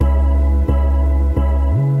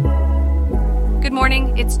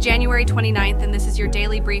morning, it's January 29th, and this is your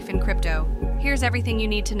daily brief in crypto. Here's everything you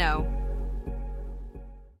need to know.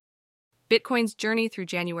 Bitcoin's journey through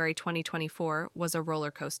January 2024 was a roller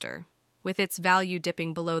coaster, with its value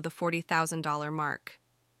dipping below the $40,000 mark.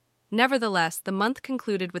 Nevertheless, the month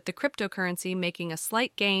concluded with the cryptocurrency making a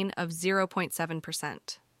slight gain of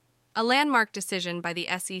 0.7%. A landmark decision by the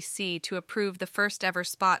SEC to approve the first-ever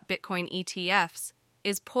spot Bitcoin ETFs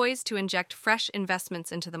is poised to inject fresh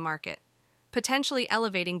investments into the market, potentially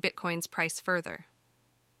elevating Bitcoin's price further.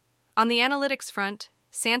 On the analytics front,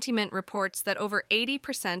 Santiment reports that over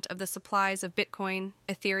 80% of the supplies of Bitcoin,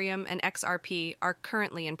 Ethereum, and XRP are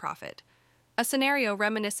currently in profit, a scenario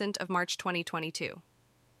reminiscent of March 2022.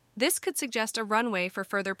 This could suggest a runway for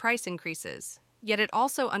further price increases, yet it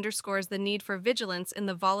also underscores the need for vigilance in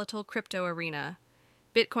the volatile crypto arena.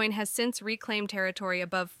 Bitcoin has since reclaimed territory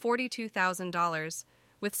above $42,000,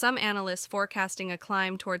 with some analysts forecasting a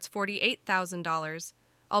climb towards $48,000,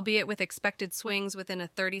 albeit with expected swings within a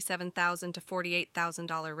 $37,000 to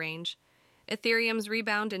 $48,000 range. Ethereum's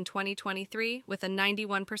rebound in 2023, with a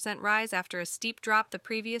 91% rise after a steep drop the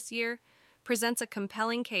previous year, presents a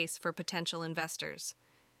compelling case for potential investors.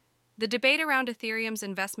 The debate around Ethereum's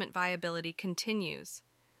investment viability continues,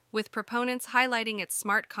 with proponents highlighting its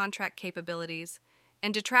smart contract capabilities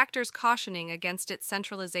and detractors cautioning against its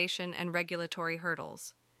centralization and regulatory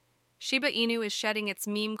hurdles. Shiba Inu is shedding its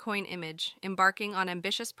meme coin image, embarking on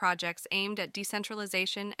ambitious projects aimed at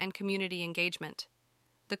decentralization and community engagement.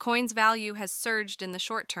 The coin's value has surged in the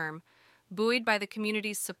short term, buoyed by the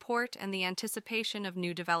community's support and the anticipation of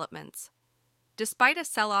new developments. Despite a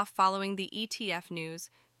sell-off following the ETF news,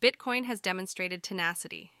 Bitcoin has demonstrated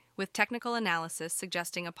tenacity, with technical analysis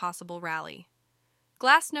suggesting a possible rally.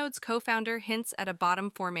 Glassnode's co-founder hints at a bottom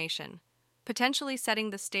formation, potentially setting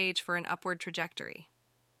the stage for an upward trajectory.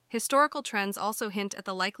 Historical trends also hint at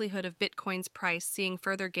the likelihood of Bitcoin's price seeing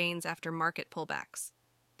further gains after market pullbacks.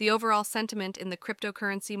 The overall sentiment in the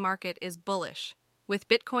cryptocurrency market is bullish, with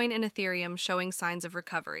Bitcoin and Ethereum showing signs of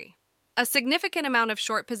recovery. A significant amount of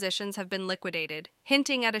short positions have been liquidated,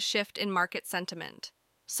 hinting at a shift in market sentiment.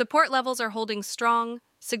 Support levels are holding strong,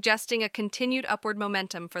 suggesting a continued upward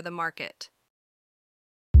momentum for the market.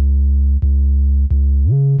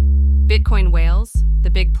 Bitcoin whales, the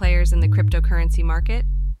big players in the cryptocurrency market,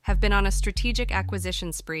 have been on a strategic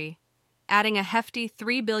acquisition spree, adding a hefty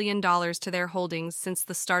 $3 billion to their holdings since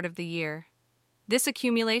the start of the year. This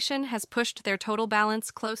accumulation has pushed their total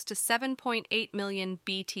balance close to 7.8 million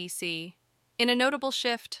BTC. In a notable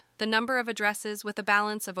shift, the number of addresses with a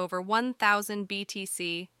balance of over 1,000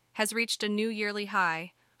 BTC has reached a new yearly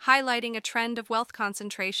high, highlighting a trend of wealth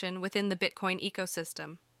concentration within the Bitcoin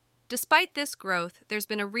ecosystem. Despite this growth, there's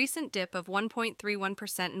been a recent dip of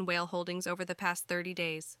 1.31% in whale holdings over the past 30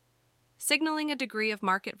 days, signaling a degree of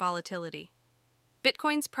market volatility.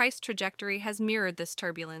 Bitcoin's price trajectory has mirrored this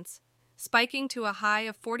turbulence, spiking to a high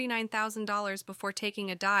of $49,000 before taking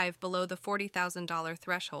a dive below the $40,000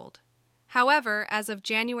 threshold. However, as of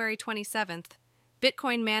January 27th,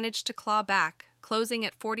 Bitcoin managed to claw back, closing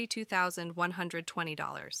at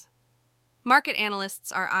 $42,120. Market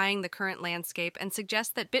analysts are eyeing the current landscape and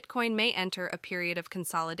suggest that Bitcoin may enter a period of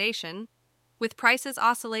consolidation, with prices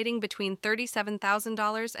oscillating between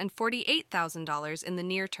 $37,000 and $48,000 in the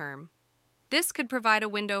near term. This could provide a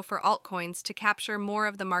window for altcoins to capture more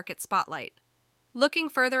of the market spotlight. Looking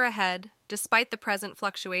further ahead, despite the present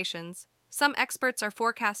fluctuations, some experts are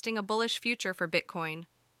forecasting a bullish future for Bitcoin,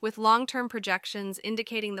 with long-term projections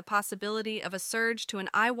indicating the possibility of a surge to an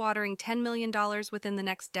eye-watering $10 million within the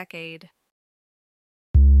next decade.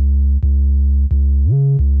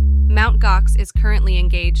 Mt. Gox is currently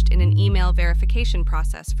engaged in an email verification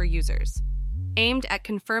process for users, aimed at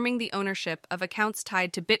confirming the ownership of accounts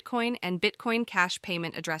tied to Bitcoin and Bitcoin Cash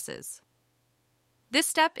payment addresses. This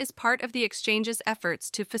step is part of the exchange's efforts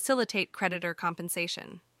to facilitate creditor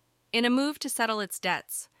compensation. In a move to settle its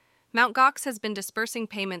debts, Mt. Gox has been dispersing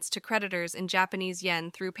payments to creditors in Japanese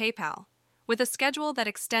yen through PayPal, with a schedule that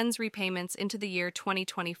extends repayments into the year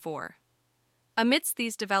 2024. Amidst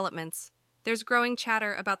these developments, there's growing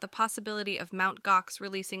chatter about the possibility of Mt. Gox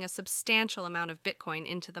releasing a substantial amount of Bitcoin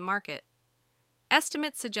into the market.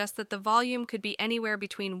 Estimates suggest that the volume could be anywhere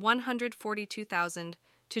between 142,000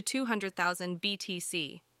 to 200,000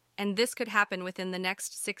 BTC, and this could happen within the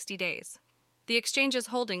next 60 days. The exchange's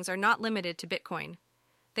holdings are not limited to Bitcoin.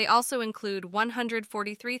 They also include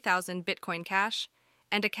 143,000 Bitcoin Cash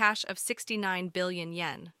and a cache of 69 billion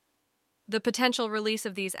yen. The potential release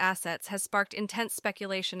of these assets has sparked intense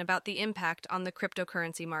speculation about the impact on the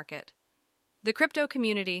cryptocurrency market. The crypto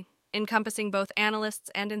community, encompassing both analysts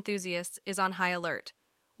and enthusiasts, is on high alert,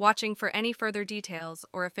 watching for any further details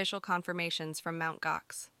or official confirmations from Mt.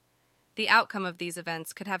 Gox. The outcome of these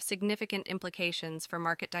events could have significant implications for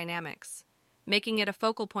market dynamics, making it a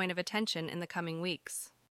focal point of attention in the coming weeks.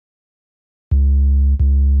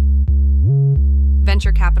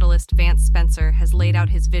 Venture capitalist Vance Spencer has laid out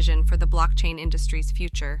his vision for the blockchain industry's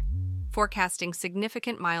future, forecasting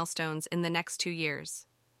significant milestones in the next 2 years.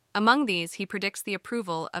 Among these, he predicts the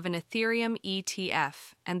approval of an Ethereum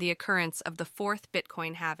ETF and the occurrence of the fourth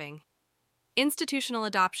Bitcoin halving. Institutional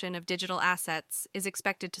adoption of digital assets is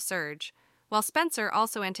expected to surge, while Spencer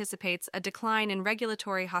also anticipates a decline in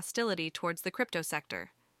regulatory hostility towards the crypto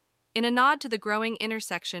sector. In a nod to the growing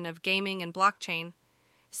intersection of gaming and blockchain,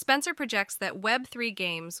 Spencer projects that Web3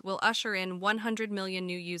 games will usher in 100 million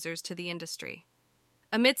new users to the industry.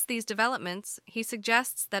 Amidst these developments, he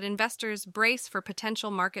suggests that investors brace for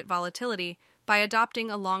potential market volatility by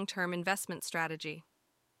adopting a long-term investment strategy.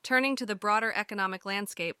 Turning to the broader economic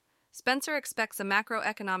landscape, Spencer expects a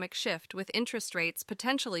macroeconomic shift with interest rates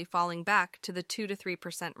potentially falling back to the 2 to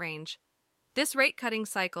 3% range. This rate-cutting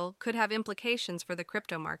cycle could have implications for the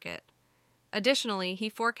crypto market. Additionally, he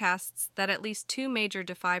forecasts that at least 2 major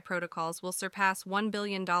DeFi protocols will surpass $1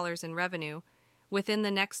 billion in revenue within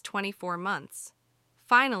the next 24 months.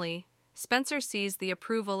 Finally, Spencer sees the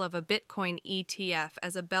approval of a Bitcoin ETF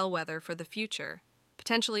as a bellwether for the future,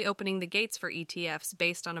 potentially opening the gates for ETFs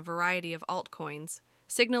based on a variety of altcoins,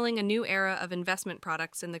 signaling a new era of investment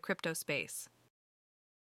products in the crypto space.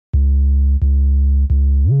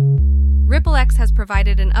 RippleX has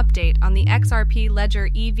provided an update on the XRP Ledger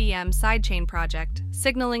EVM sidechain project,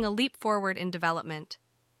 signaling a leap forward in development.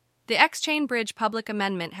 The X-Chain Bridge public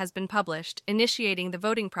amendment has been published, initiating the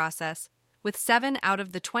voting process, with 7 out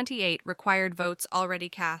of the 28 required votes already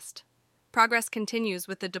cast. Progress continues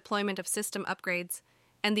with the deployment of system upgrades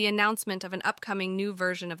and the announcement of an upcoming new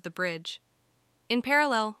version of the bridge. In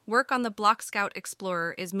parallel, work on the Block Scout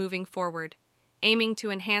Explorer is moving forward, aiming to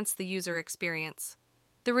enhance the user experience.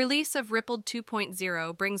 The release of Rippled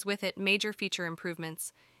 2.0 brings with it major feature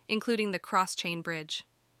improvements, including the cross-chain bridge.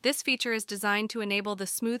 This feature is designed to enable the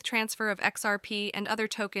smooth transfer of XRP and other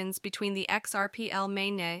tokens between the XRPL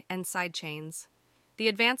mainnet and sidechains. The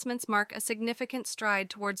advancements mark a significant stride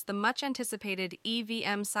towards the much-anticipated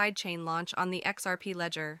EVM sidechain launch on the XRP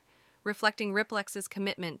ledger, reflecting RippleX's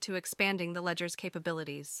commitment to expanding the ledger's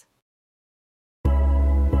capabilities.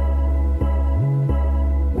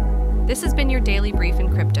 This has been your daily brief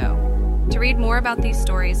in crypto. To read more about these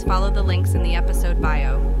stories, follow the links in the episode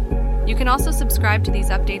bio. You can also subscribe to these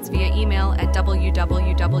updates via email at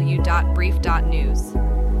www.brief.news.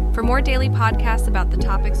 For more daily podcasts about the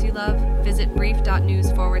topics you love, visit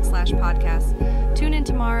brief.news/podcast. Tune in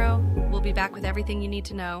tomorrow. We'll be back with everything you need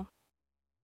to know.